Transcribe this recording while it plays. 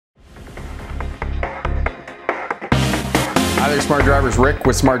Hi there, Smart Drivers. Rick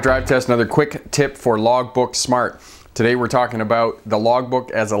with Smart Drive Test. Another quick tip for Logbook Smart. Today we're talking about the logbook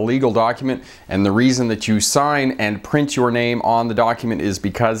as a legal document, and the reason that you sign and print your name on the document is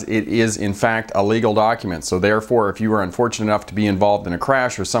because it is in fact a legal document. So therefore, if you are unfortunate enough to be involved in a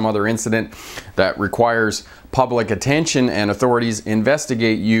crash or some other incident that requires public attention and authorities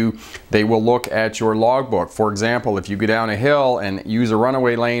investigate you, they will look at your logbook. For example, if you go down a hill and use a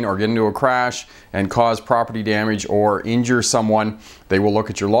runaway lane or get into a crash and cause property damage or injure someone, they will look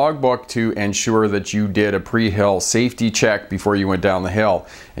at your logbook to ensure that you did a pre-hill safety check before you went down the hill.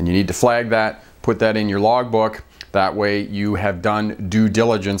 And you need to flag that, put that in your logbook. That way you have done due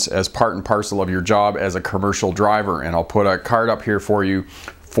diligence as part and parcel of your job as a commercial driver. And I'll put a card up here for you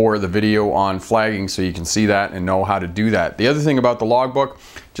for the video on flagging so you can see that and know how to do that. The other thing about the logbook,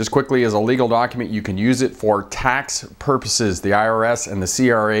 just quickly, as a legal document, you can use it for tax purposes. The IRS and the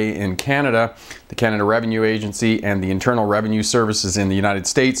CRA in Canada, the Canada Revenue Agency, and the Internal Revenue Services in the United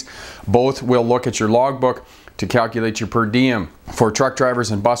States, both will look at your logbook to calculate your per diem. For truck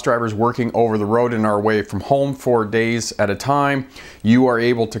drivers and bus drivers working over the road and are away from home for days at a time, you are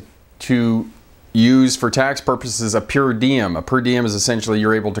able to use for tax purposes a per diem. A per diem is essentially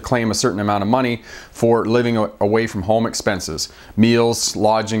you're able to claim a certain amount of money for living away from home expenses, meals,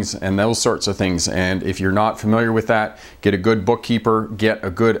 lodgings, and those sorts of things. And if you're not familiar with that, get a good bookkeeper, get a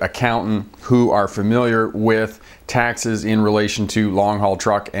good accountant who are familiar with taxes in relation to long haul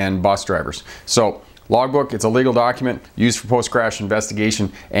truck and bus drivers. So logbook, it's a legal document used for post-crash investigation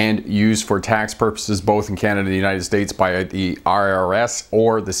and used for tax purposes both in Canada and the United States by the IRS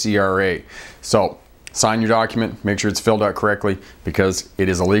or the CRA. So sign your document, make sure it's filled out correctly because it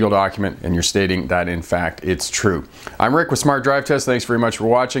is a legal document and you're stating that in fact it's true. I'm Rick with Smart Drive Test. Thanks very much for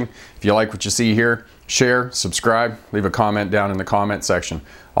watching. If you like what you see here, share, subscribe, leave a comment down in the comment section.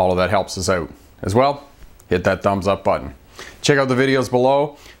 All of that helps us out. As well, hit that thumbs up button. Check out the videos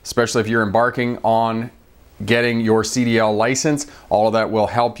below, especially if you're embarking on getting your CDL license. All of that will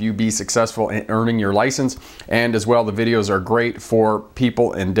help you be successful in earning your license. And as well, the videos are great for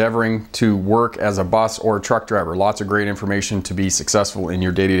people endeavoring to work as a bus or truck driver. Lots of great information to be successful in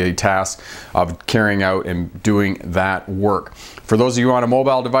your day-to-day tasks of carrying out and doing that work. For those of you on a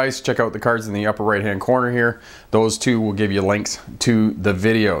mobile device, check out the cards in the upper right-hand corner here. Those two will give you links to the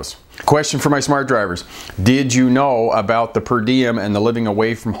videos. Question for my smart drivers. Did you know about the per diem and the living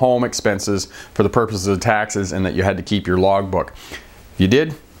away from home expenses for the purposes of taxes and that you had to keep your logbook? If you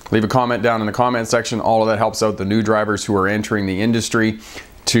did, leave a comment down in the comment section. All of that helps out the new drivers who are entering the industry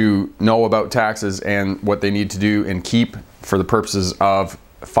to know about taxes and what they need to do and keep for the purposes of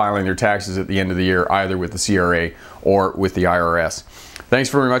filing their taxes at the end of the year, either with the CRA or with the IRS. Thanks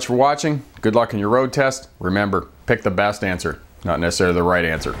very much for watching. Good luck in your road test. Remember, pick the best answer, not necessarily the right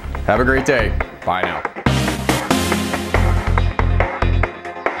answer. Have a great day. Bye now.